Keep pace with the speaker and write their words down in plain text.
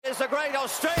the great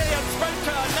Australian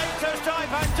sprinter, Nature's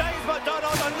Type and James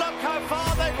McDonald, and look how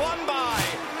far they've won by.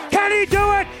 Can he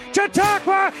do it?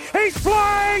 Chautauqua, he's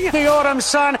flying! The autumn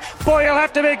sun, boy, you'll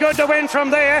have to be good to win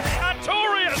from there.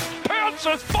 Artorias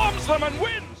pounces, bombs them and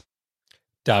wins.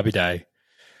 Derby Day.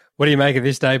 What do you make of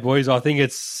this day, boys? I think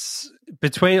it's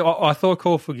between. I thought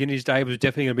Caulfield Guineas Day was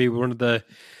definitely going to be one of the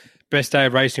best day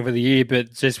of racing for the year,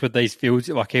 but just with these fields,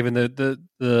 like even the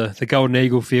Golden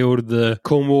Eagle field, the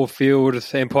Coolmore field,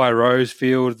 the Empire Rose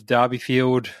field, the Derby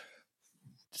field,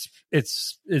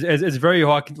 it's very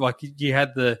high. Like you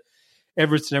had the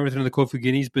Everest and everything in the Caulfield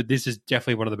Guineas, but this is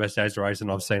definitely one of the best days of racing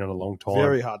I've seen in a long time.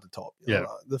 Very hard to top. Yeah,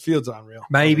 the fields are unreal.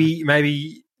 Maybe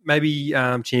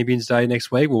Champions Day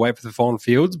next week. We'll wait for the final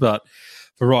fields, but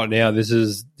for right now, this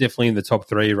is definitely in the top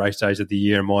 3 race days of the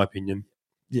year, in my opinion.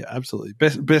 Yeah, absolutely.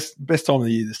 Best time of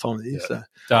the year this time of the year. Yeah. So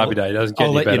Derby Day doesn't get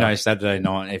I'll any let better. you know Saturday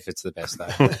night if it's the best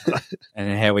day.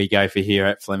 And how we go for here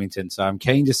at Flemington. So I'm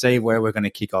keen to see where we're going to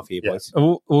kick off here, boys.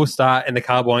 We'll start in the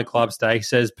Carbine Club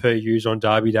Stakes as per usual on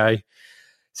Derby Day.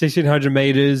 1,600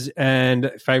 metres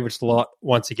and favourite slot,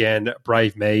 once again,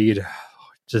 Brave Mead.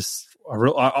 Just,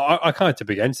 I can't tip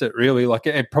against it, really. Like,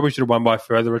 it probably should have won by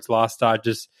further its last start.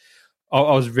 Just, I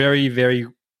was very, very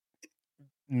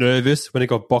nervous when it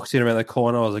got boxed in around the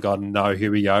corner. I was like, oh no,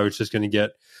 here we go. It's just going to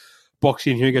get boxed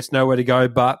in here. It gets nowhere to go,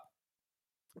 but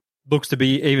looks to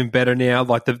be even better now.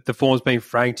 Like the form's been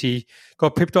franked. He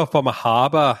got pipped off by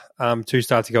Mahaba 2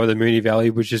 starts ago with the Moonee Valley,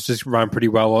 which has just run pretty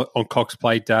well on Cox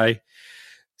Plate Day.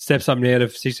 Steps up now to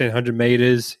 1,600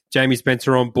 metres. Jamie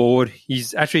Spencer on board.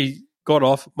 He's actually got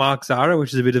off Mark Zara,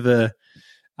 which is a bit of a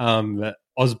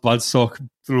Oz Bloodstock,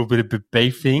 little bit of a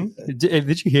beef thing.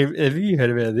 Did you hear? Have you heard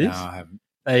about this? No, I haven't.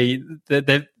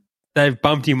 They've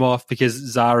bumped him off because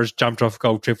Zara's jumped off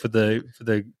Gold Trip for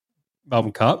the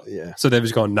Melbourne Cup. Yeah. So they've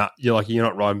just gone, nah, you're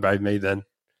not riding Brave Mead then.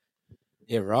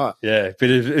 Yeah, right. Yeah,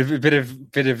 bit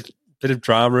of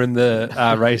drama in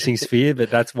the racing sphere, but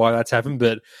that's why that's happened.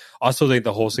 But I still think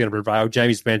the horse is going to prevail.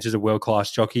 Jamie Spencer's a world class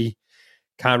jockey.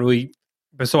 Can't really,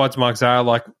 besides Mark Zara,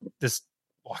 like this.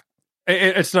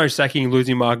 It's no sacking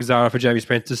losing Mark Zara for Jamie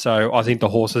Spencer. So I think the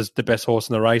horse is the best horse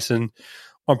in the race, and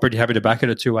I'm pretty happy to back it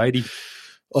at 280.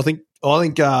 I think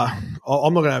I'm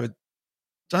not going to have it.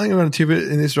 I don't think I'm going to tip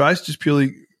it in this race. Just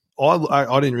purely,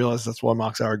 I didn't realize that's why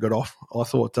Mark Zara got off. I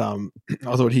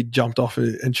thought he jumped off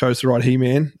and chose to ride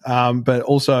He-Man. But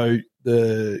also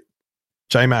the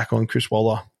J-Mac on Chris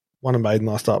Waller won a maiden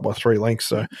last start by 3 lengths.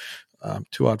 So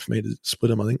too hard for me to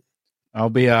split him, I think. I'll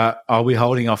be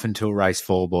holding off until race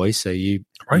 4, boys. So you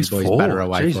boys batter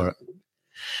away for it.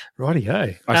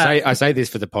 Righty-ho. I say this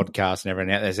for the podcast and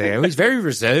everyone out there saying, he's very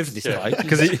reserved this day.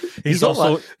 Because he's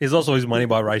also his money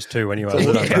by race 2 anyway.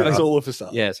 It's all of a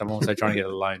sudden. Yes, I'm also trying to get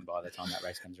a loan by the time that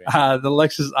race comes around. The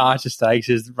Lexus Archer Stakes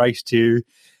is race 2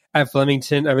 at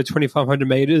Flemington over 2,500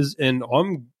 metres, and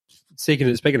I'm speaking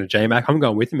of J-Mac, I'm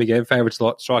going with him again. Favourite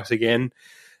slot strikes again.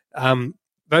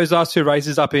 Those last 2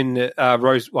 races up in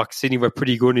Rose, like Sydney, were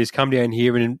pretty good, and he's come down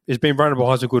here and has been running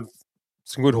behind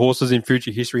some good horses in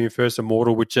Future History and First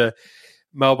Immortal, which are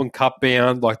Melbourne Cup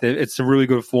bound. Like it's some really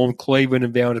good form. Cleveland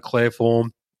and Vow Declare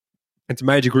form. It's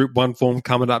major Group 1 form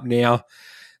coming up now.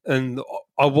 And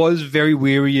I was very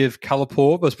weary of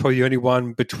Colourport. I was probably the only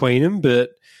one between them,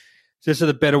 but just at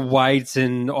the better weights,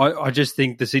 and I just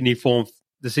think the Sydney form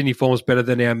is better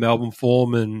than our Melbourne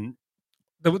form, and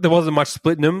there wasn't much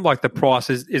splitting them. Like the price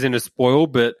isn't a spoil,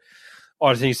 but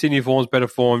I think Sydney form's better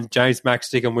form. James Mack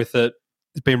sticking with it.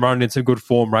 He's been running in some good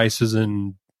form races,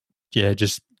 and yeah,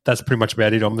 just that's pretty much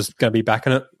about it. I'm just going to be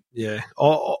backing it. Yeah,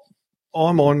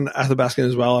 I'm on Athabaskan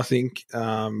as well. I think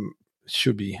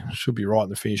should be right in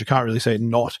the finish. I can't really say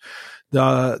not. The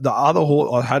other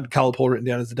horse I had Colourport written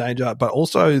down as the danger, but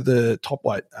also the top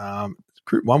weight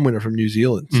Group 1 winner from New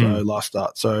Zealand. So last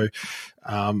start. So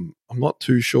I'm not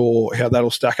too sure how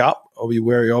that'll stack up. I'll be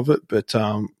wary of it, but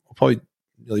I'll probably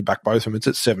nearly back both of them. It's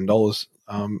at $7.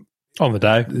 On the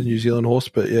day. The New Zealand horse,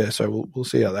 but yeah, so we'll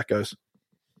see how that goes.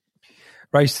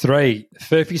 Race 3,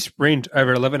 Furphy Sprint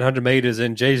over 1,100 metres,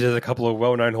 and geez, there's a couple of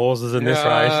well-known horses in this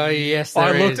race. Yes,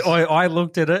 I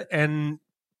looked at it, and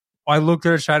I looked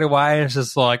at it straight away, and it's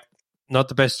just like, not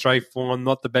the best straight form,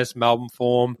 not the best Melbourne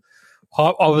form.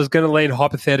 I was going to lean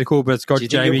hypothetical, but it's got Do you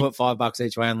Jamie. think you'll put $5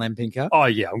 each way on Len Pinker? Oh,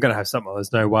 yeah, I'm going to have something.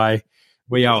 There's no way.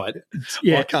 We owe it.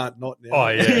 Yeah. I can't not now. Oh,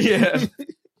 yeah. yeah.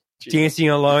 Dancing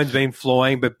Alone's been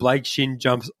flying, but Blake Shin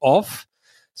jumps off.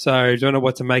 So don't know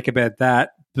what to make about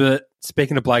that. But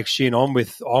speaking of Blake Shin, I'm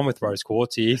with Rose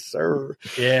Quartz here. Yes, sir.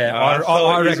 Yeah,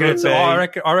 I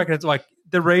reckon it's like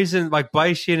the reason like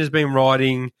Blake Shin has been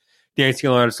riding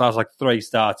Dancing Alone its last like 3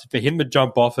 starts. For him to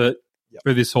jump off it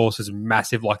for this horse is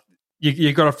massive. Like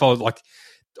you got to follow like.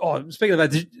 Oh, speaking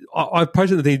of that, I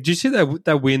posted the thing. Did you see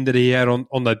that win that he had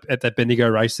at that Bendigo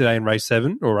race today in race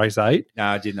 7 or race 8? No,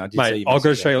 I didn't. I did Mate, see I've got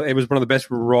to show you. It was one of the best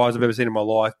rides I've ever seen in my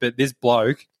life. But this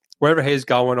bloke, wherever he's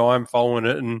going, I'm following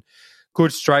it, and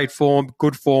good straight form,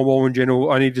 good form all in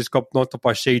general. Only just got knocked up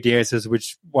by She Dancers,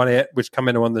 which come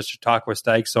into one of the Chautauqua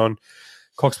Stakes on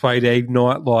Cox Play Eve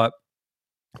night. Like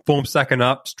form stacking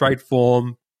up, straight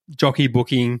form, jockey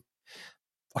booking.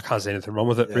 I can't see anything wrong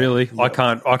with it, really. Yeah. I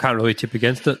can't really tip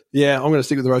against it. Yeah, I'm going to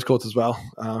stick with the Rose Quartz as well.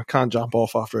 Can't jump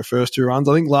off after her first 2 runs.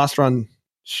 I think last run,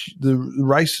 the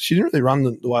race, she didn't really run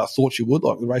the way I thought she would.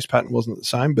 Like the race pattern wasn't the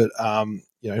same, but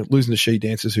losing to She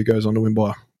Dancers, who goes on to win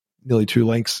by nearly 2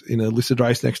 lengths in a listed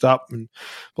race next up, and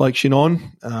Blake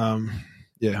Shinnon.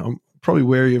 I'm probably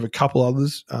wary of a couple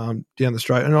others down the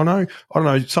straight. And I don't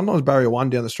know. Sometimes barrier 1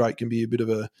 down the straight can be a bit of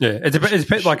a it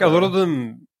depends. Like a lot of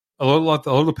them. A lot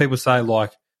of people say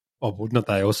like, well, not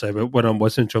they all say, but when I'm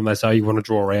listening to them, they say you want to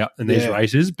draw out in these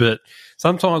races. But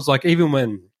sometimes, like even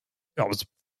when it was a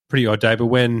pretty odd day, but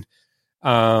when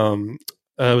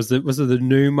was it the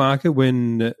new market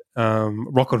when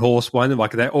Rocket Horse won,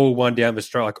 like they all won down the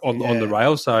straight, like on the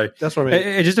rail. So that's what I mean.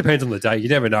 It just depends on the day. You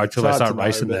never know until they start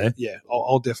racing there. Yeah,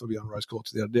 I'll definitely be on Rose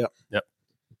Quartz without a doubt. Yep,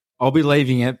 I'll be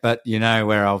leaving it, but you know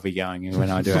where I'll be going when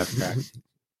I do have a crack.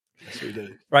 Yes, we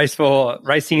do. Race 4,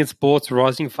 Racing and Sports,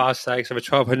 Rising Fast Stakes over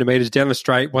 1,200 metres down the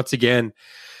straight once again.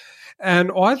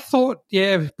 And I thought,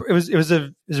 it was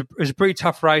a pretty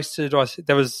tough race.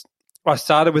 I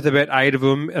started with about 8 of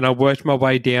them, and I worked my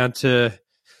way down to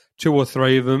 2 or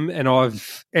 3 of them, and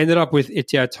I've ended up with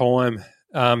It's Our Time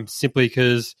simply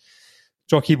because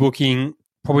jockey booking,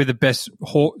 probably the best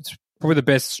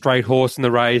straight horse in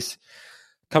the race,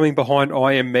 coming behind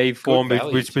I Am Me form,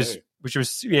 which was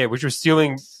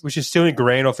stealing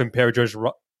ground off Imperial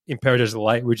Judge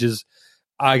Late, which is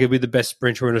arguably the best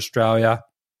sprinter in Australia.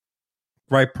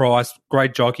 Great price,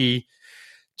 great jockey.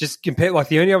 Just compare, like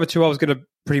the only other 2 I was going to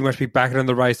pretty much be backing in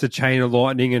the race, the Chain of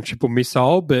Lightning and Triple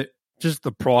Missile, but just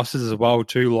the prices as well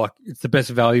too. Like it's the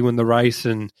best value in the race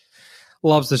and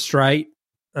loves the straight.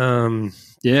 I'm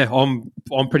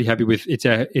pretty happy with It's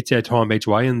Our Time each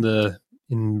way in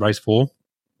race 4.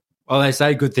 Well, they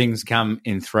say good things come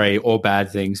in 3 or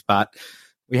bad things, but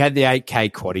we had the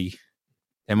 8K quaddie.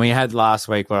 And we had last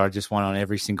week where I just won on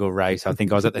every single race. I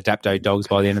think I was at the Dapto Dogs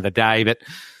by the end of the day, but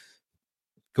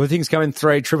good things come in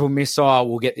 3. Triple Missile,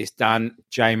 we'll get this done.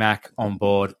 J-Mac on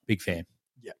board. Big fan.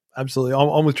 Yeah, absolutely.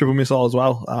 I'm with Triple Missile as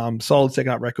well. Solid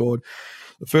second up record.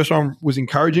 The first one was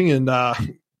encouraging, and the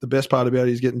best part about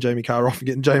it is getting Jamie Carr off and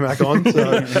getting J-Mac on.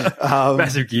 So,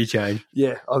 massive gear change.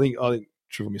 Yeah, I think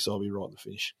Triple Missile will be right in the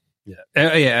finish.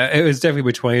 Yeah, it was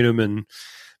definitely between them,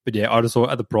 but I just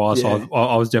thought at the price,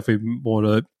 I was definitely more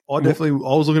to. I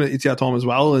was looking at It's Our Time as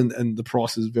well, and the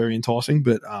price is very enticing.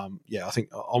 But I think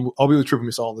I'll be with Triple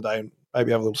Missile on the day and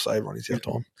maybe have a little saver on It's Our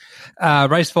Time.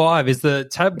 Race 5 is the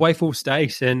Tab Wayful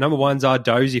Stakes, and number 1's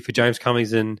Dozy for James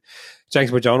Cummings and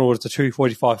James McDonald. It's a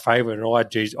 245 favourite,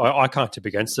 and I can't tip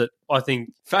against it. I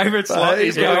think favourites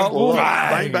is going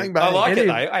bang, bang, bang. I like it,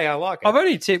 though. Hey, I like it. I've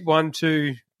only tipped 1,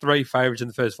 2, 3 favourites in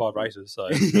the first 5 races, so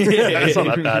it's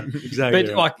not that bad. Exactly.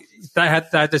 But like they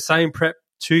had the same prep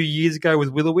 2 years ago with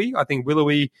Willowy. I think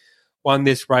Willowy won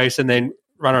this race and then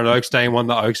Runner at Oaks Day and won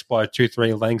the Oaks by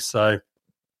 2-3 lengths. So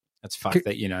that's fucked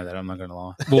that you know that. I'm not going to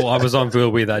lie. Well, I was on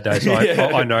Willowy that day, so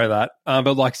I know that.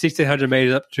 But like 1,600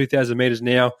 metres up to 2,000 metres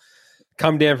now.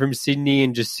 Come down from Sydney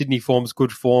and just Sydney form's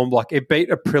good form. Like it beat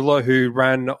Aprilla, who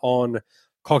ran on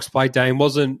Cox Plate Day and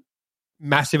wasn't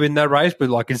massive in that race,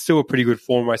 but like it's still a pretty good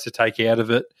form race to take out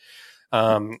of it.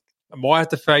 I might have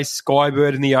to face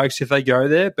Skybird in the Oaks if they go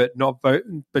there, but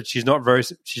she's not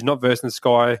versed in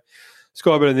the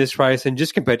Skybird in this race, and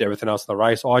just compared to everything else in the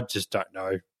race, I just don't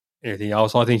know anything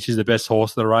else. I think she's the best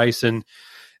horse of the race, and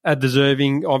at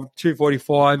deserving of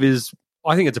 245 is,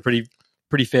 I think it's a pretty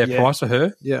fair price for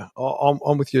her. Yeah,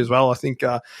 I'm with you as well. I think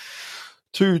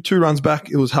two runs back,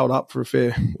 it was held up for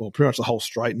pretty much the whole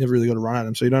straight. Never really got a run at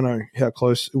him, so you don't know how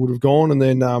close it would have gone. And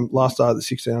then last start at the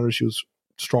 1,600, she was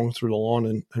strong through the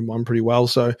line and won pretty well.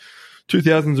 So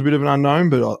 2,000 is a bit of an unknown,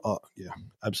 but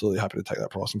absolutely happy to take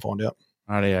that price and find out.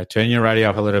 Radio, turn your radio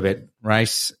up a little bit.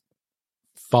 Race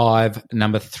 5,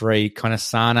 number 3,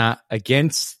 Conasana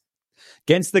against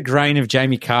the grain of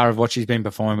Jamie Carr of what she's been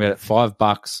performing at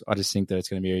 $5. I just think that it's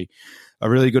going to be a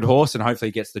really good horse, and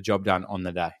hopefully gets the job done on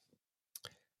the day.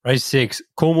 Race 6,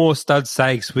 Coolmore Stud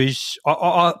Stakes, which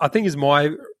I think is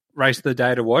my race of the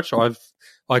day to watch. I've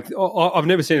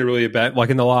never seen it really about, like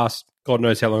in the last, God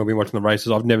knows how long I've been watching the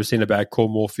races, I've never seen about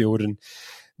Coolmore field, and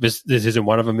this isn't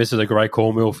one of them. This is a great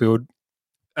Coolmore field.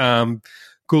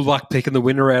 good luck picking the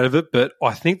winner out of it, but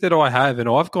I think that I have, and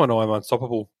I've gone I'm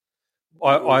Unstoppable.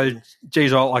 I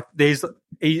like these.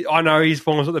 I know his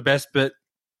form's not the best, but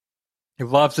he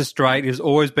loves the straight. He's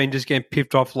always been just getting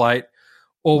pipped off late.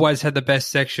 Always had the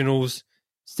best sectionals.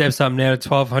 Steps up now to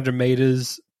 1,200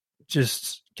 meters.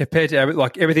 Just compared to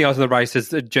everything else in the race,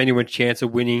 there's a genuine chance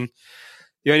of winning.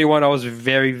 The only one I was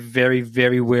very, very,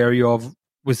 very wary of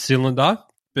was Cylinder,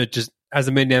 but just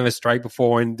hasn't been down the straight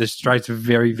before, and the straights are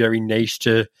very, very niche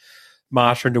to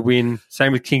master and to win.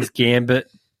 Same with King's Gambit,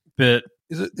 but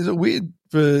is it weird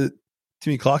for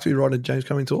Timmy Clark to be riding a James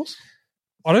Cummings horse?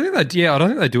 I don't think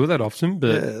they do it that often,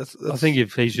 but that's I think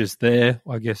if he's just there,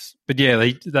 I guess. But yeah,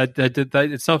 they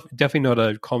it's not definitely not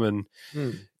a common.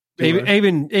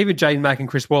 Even Jane Mack and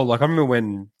Chris Wall. Like I remember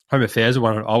when Home Affairs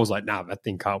won, I was like, nah, that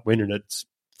thing can't win, and it's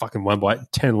fucking won by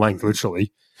 10 lengths,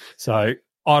 literally. So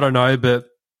I don't know, but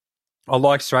I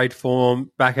like straight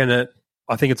form, backing it.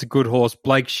 I think it's a good horse.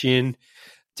 Blake Shin,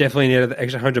 definitely needed the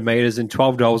extra 100 metres, and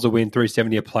 $12 a win,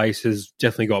 $3.70 a place has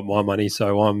definitely got my money.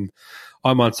 So I'm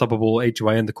Unstoppable each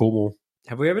way in the Coolmore.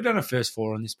 Have we ever done a first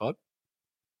four on this pod?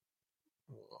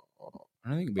 I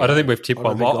don't think we've tipped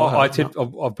one. We've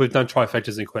done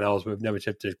trifectas in Quinellas. We've never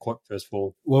tipped a first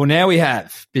four. Well, now we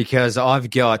have, because I've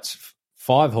got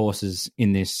 5 horses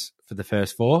in this for the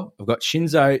first four. I've got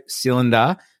Shinzo,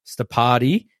 Cylinder,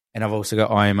 Stapati, and I've also got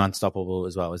I Am Unstoppable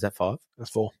as well. Is that 5? That's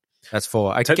 4. That's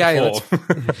 4. Okay,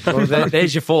 well,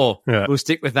 there's your 4. Yeah. We'll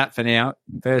stick with that for now.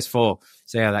 First 4.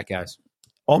 See how that goes.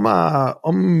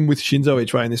 I'm with Shinzo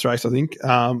each way in this race, I think.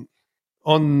 On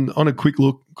a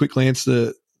quick glance,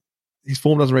 his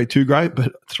form doesn't read too great,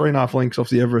 but 3.5 lengths off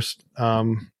the Everest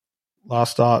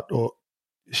last start, or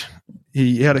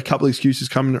he had a couple of excuses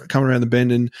coming around the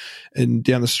bend and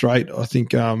down the straight. I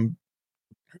think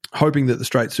hoping that the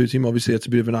straight suits him. Obviously, that's a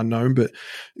bit of an unknown, but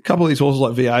a couple of these horses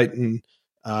like V8 and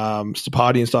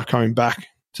Stapati and stuff coming back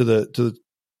to the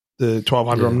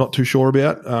 1,200, I'm not too sure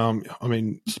about. I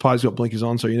mean, Stapati's got blinkers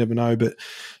on, so you never know. But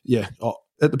yeah,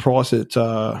 at the price at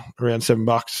around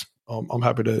 $7. I'm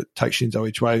happy to take Shinzo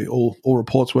each way. All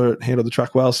reports were it handled the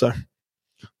track well, so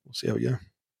we'll see how we go.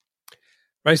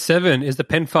 Race 7 is the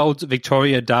Penfolds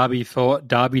Victoria Derby for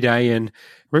Derby Day, and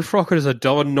Riff Rocket is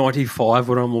 $1.95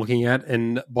 what I'm looking at,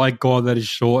 and by God, that is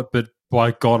short, but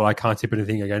by God, I can't tip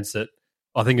anything against it.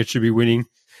 I think it should be winning.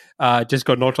 Just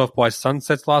got knocked off by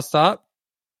Sunsets last start,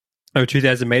 over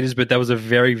 2,000 metres, but that was a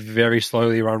very, very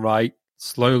slowly run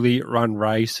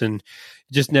race, and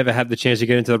just never had the chance to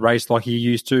get into the race like he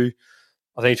used to.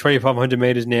 I think 2,500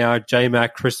 metres now,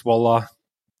 J-Mac, Chris Waller.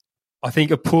 I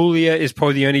think Apulia is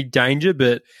probably the only danger,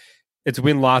 but its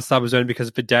win last start was only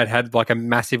because Vidad had like a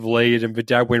massive lead, and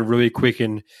Vidad went really quick,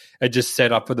 and it just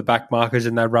set up for the back markers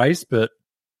in that race. But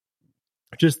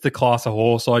just the class of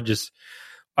horse,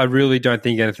 I really don't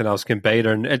think anything else can beat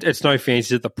her. And it's no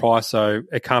fancy at the price, so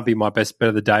it can't be my best bet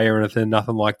of the day or anything,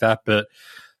 nothing like that. But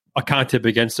I can't tip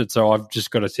against it, so I've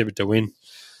just got to tip it to win.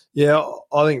 Yeah,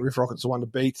 I think Riff Rocket's the one to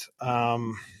beat.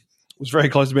 Was very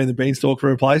close to being the beanstalk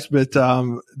for a place, but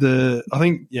the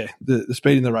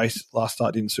speed in the race last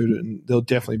start didn't suit it, and there'll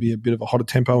definitely be a bit of a hotter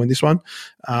tempo in this one.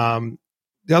 The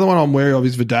other one I'm wary of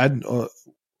is Vidad. We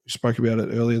spoke about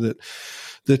it earlier that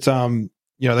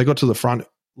they got to the front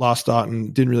last start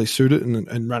and didn't really suit it,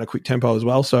 and ran a quick tempo as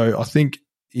well. So I think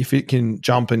if it can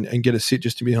jump and get a sit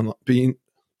just to be in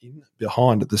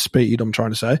behind at the speed, I'm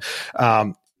trying to say,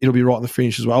 it'll be right in the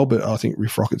finish as well. But I think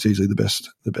Riff Rocket's easily the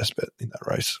best bet in that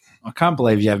race. I can't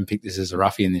believe you haven't picked this as a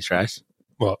roughie in this race.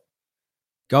 What?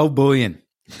 Gold Bullion.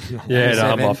 Yeah,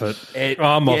 no, I'm off it.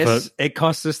 I'm off it. It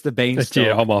cost us the beanstalk.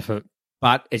 Yeah, I'm off it.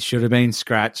 But it should have been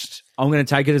scratched. I'm going to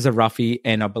take it as a roughie,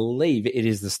 and I believe it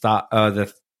is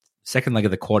the second leg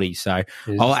of the quaddie. So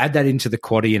I'll add that into the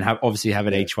quaddie and have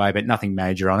it each way, but nothing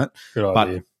major on it. Good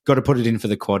idea. But got to put it in for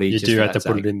the quaddie. You do have to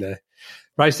put it in there.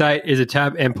 Race 8 is a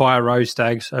Tab Empire Rose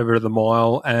Stags over to the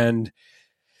mile, and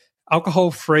alcohol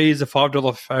free is a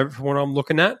 $5 favourite from what I'm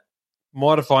looking at.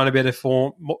 Might have found a bit of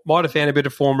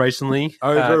form recently.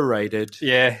 Overrated.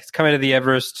 It's come out of the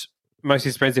Everest, most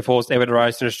expensive horse ever to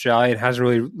race in Australia, and hasn't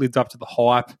really lived up to the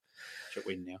hype. Should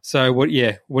win now. So what do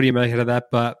you make out of that?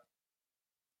 But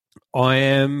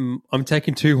I'm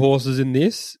taking 2 horses in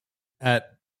this at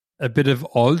a bit of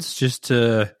odds just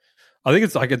to. I think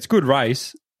it's a good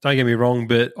race. Don't get me wrong,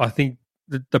 but I think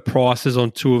the prices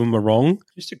on 2 of them are wrong.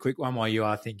 Just a quick one while you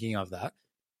are thinking of that.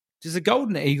 Does the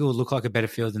Golden Eagle look like a better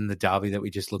field than the Derby that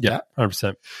we just looked at?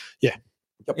 100%. Yeah.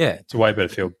 Yep. Yeah. It's a way better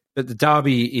field. But the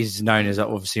Derby is known as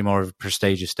obviously more of a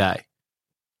prestigious day.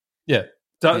 Yeah.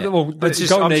 Well, the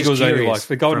Golden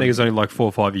Eagle's only like 4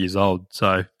 or 5 years old.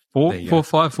 So 4,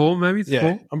 maybe?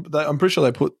 Yeah. I'm pretty sure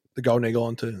they put the Golden Eagle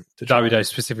on to Derby Day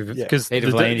specifically because Peter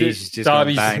V'landys is just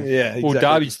Derby's bang. Yeah, exactly. Well,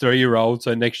 Derby's 3-year-old,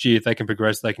 so next year if they can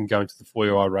progress, they can go into the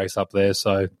 4-year-old race up there.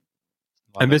 So,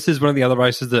 this is one of the other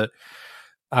races that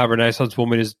Renaissance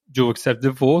Woman is dual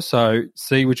accepted for. So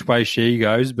see which way she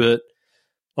goes. But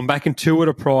I'm backing 2 at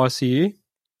a price here.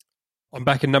 I'm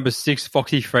backing number 6,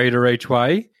 Foxy Frida each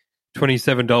way,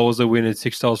 $27 a win and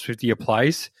 $6.50 a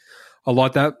place. I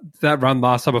like that run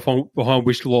last time behind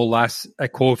Wishlaw Lass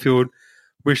at Caulfield.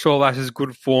 Wishlaw Lass is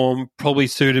good form, probably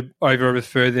suited over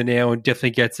further now and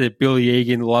definitely gets it. Billy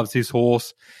Egan loves his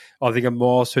horse. I think a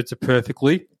mile suits it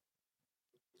perfectly.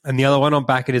 And the other one I'm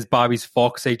backing is Barbie's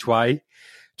Fox each way.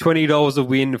 $20 a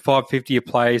win, $5.50 a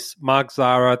place. Mark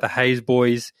Zara, the Hayes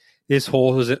boys. This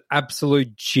horse is an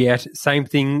absolute jet. Same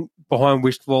thing behind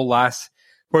Wishlaw Lass.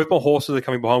 Both my horses are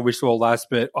coming behind Wishlaw Lass,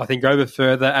 but I think over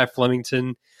further at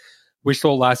Flemington,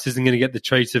 Wishlaw Lass isn't going to get the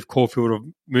treats of Caulfield or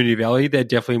Moonee Valley. They're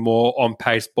definitely more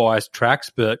on-pace biased tracks,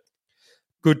 but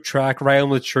good track. Rail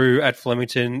and Latrue at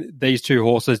Flemington. These 2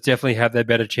 horses definitely have their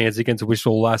better chance against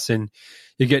Wishlaw Lass, and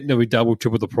you're getting nearly double,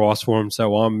 triple the price for them.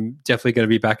 So I'm definitely going to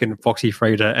be backing Foxy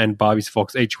Frida and Barbie's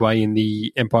Fox each way in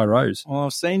the Empire Rose. Well,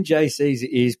 I've seen JC's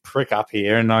ears prick up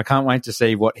here, and I can't wait to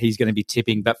see what he's going to be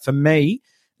tipping. But for me,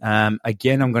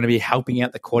 again, I'm going to be helping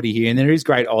out the quaddie here, and there is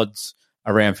great odds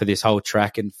around for this whole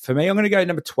track. And for me, I'm going to go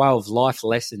number 12, Life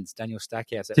Lessons, Daniel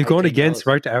Stackhouse. You've gone against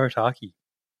Road to Arataki.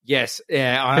 Yes.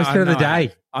 Yeah. Best of the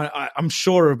day. I'm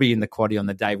sure it'll be in the quaddie on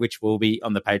the day, which will be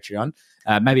on the Patreon.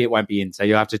 Maybe it won't be in, so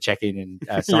you'll have to check in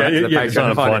and sign up for the Patreon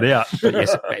to find out.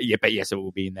 But yes, it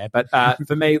will be in there. But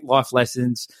for me, Life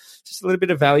Lessons, just a little bit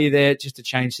of value there, just to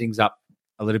change things up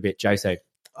a little bit. JC.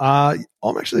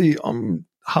 I'm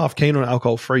half keen on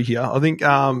alcohol free here. I think it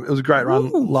was a great run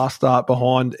last start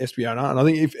behind Espiona, and I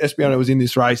think if Espiona was in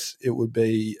this race, it would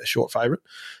be a short favourite.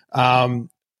 And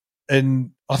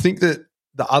I think that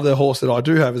the other horse that I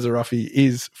do have as a roughie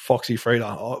is Foxy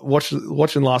Frida.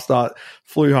 Watching last start,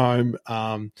 flew home.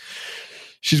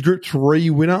 She's Group 3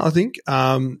 winner, I think,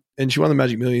 and she won the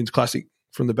Magic Millions Classic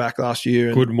from the back last year.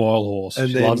 And, good mile horse. And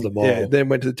she then, loves the mile. Yeah, then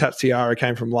went to the Tats Tiara,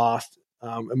 came from last.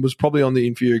 And was probably on the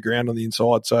inferior ground on the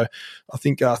inside. So I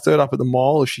think third up at the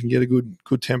mile, if she can get a good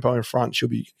tempo in front, she'll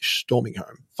be storming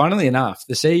home. Funnily enough,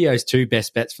 the CEO's 2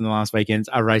 best bets from the last weekends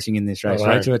are racing in this race,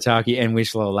 Road to Arataki and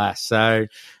Wishlaw Lass. So,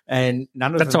 and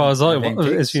none of that's them. That's why I was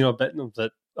like, is she not betting them?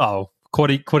 But,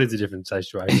 quaddie's a different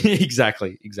situation.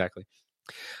 Exactly.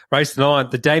 Race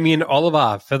 9, the Damien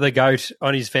Oliver for the GOAT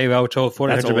on his farewell tour,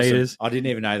 1,400 metres. I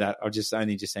didn't even know that. I've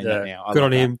only just seen that now. Good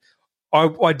on him.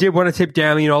 I did want to tip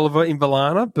Damien Oliver in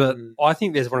Valana, but I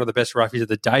think there's one of the best roughies of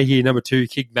the day here. Number 2,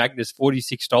 King Magnus,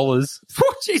 $46.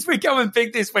 Oh, jeez, we're going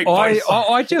big this week.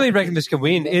 I generally reckon this can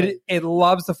win. It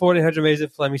loves the 1,400 metres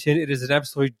at Flemington. It is an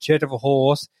absolute jet of a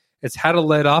horse. It's had a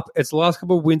let up. Its last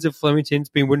couple of wins at Flemington. It's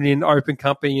been winning in Open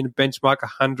Company and Benchmark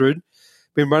 100.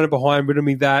 Been running behind Riddle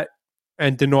Me That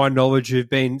and Denied Knowledge, who've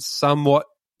been somewhat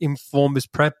informed as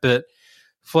prep, but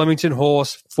Flemington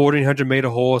horse, 1,400 metre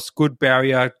horse, good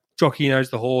barrier. Jockey knows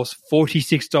the horse,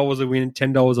 $46 a win,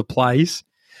 $10 a place.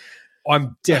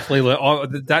 I'm definitely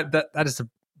that is the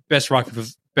best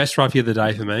roughie of the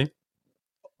day for me.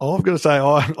 I've got to say,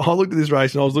 I looked at this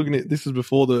race and I was looking at this was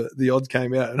before the odds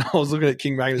came out, and I was looking at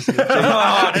King Magnus. And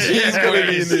he's going to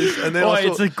be in this, and then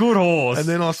it's a good horse. And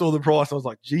then I saw the price, and I was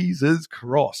like, Jesus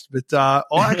Christ! But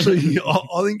I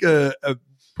think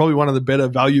probably one of the better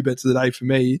value bets of the day for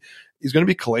me is going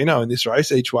to be Colino in this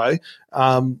race each way.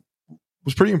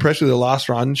 Was pretty impressed with her last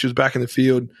run. She was back in the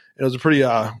field, and it was a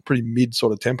pretty mid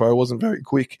sort of tempo. It wasn't very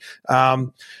quick.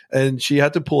 And she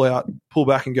had to pull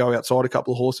back and go outside a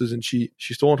couple of horses, and she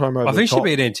stormed home over the top. I think she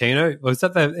beat Antino. Was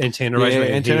that the Antino race?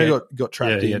 Yeah, Antino got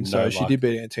trapped in, so she did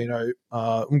beat Antino.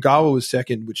 Ungawa was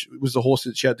second, which was the horse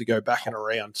that she had to go back and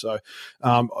around. So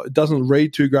it doesn't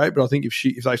read too great, but I think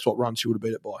if they swapped runs, she would have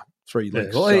beat it by 3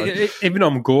 lengths. Well, even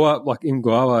on Goa, like in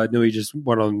Goa, I knew he just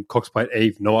went on Cox Plate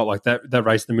Eve night. Like that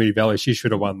race in the Moonee Valley, she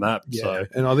should have won that. Yeah, so.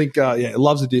 And I think, it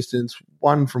loves the distance.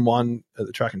 1 from 1 at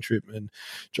the track and trip, and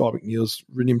Jai McNeil's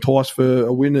ridden him twice for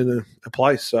a win and a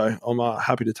place. So I'm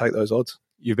happy to take those odds.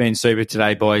 You've been super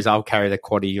today, boys. I'll carry the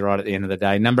quaddie right at the end of the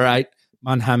day. Number 8,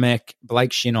 Munhamek,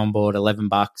 Blake Shin on board,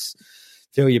 $11.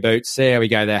 Fill your boots. See how we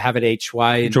go there. Have it each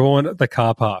way. Drawn at the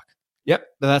car park. Yep,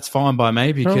 that's fine by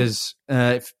me because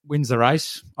if it wins the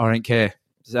race, I don't care.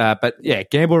 But yeah,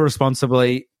 gamble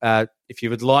responsibly. If you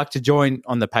would like to join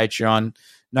on the Patreon,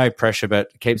 no pressure,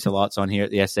 but it keeps the lights on here at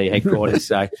the SC headquarters.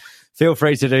 So feel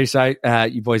free to do so.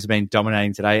 You boys have been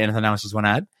dominating today. Anything else you want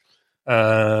to add?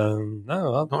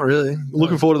 No, Not really.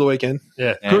 Looking forward to the weekend.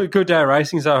 yeah. Yeah. Good day of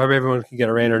racing. So I hope everyone can get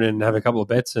around it and have a couple of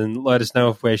bets and let us know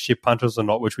if we're ship punters or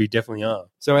not, which we definitely are.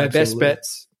 So our best Absolutely.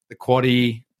 bets, the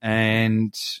quaddie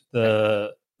and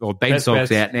The Beanstalk's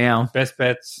bets. out now. best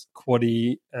bets,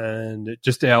 quaddie, and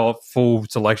just our full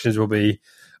selections will be.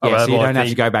 Yeah, so you available, I don't have to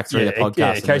think. go back through the podcast. Yeah,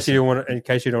 and in case you listen. don't want to, in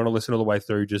case you don't want to listen all the way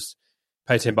through, just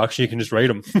pay $10. You can just read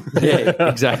them. Yeah,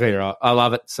 exactly right. I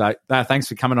love it. So thanks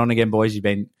for coming on again, boys. You've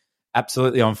been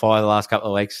absolutely on fire the last couple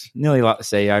of weeks. Nearly like the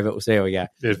CEO, but we'll see how we go.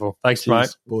 Beautiful. Thanks, mate.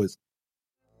 Cheers, boys.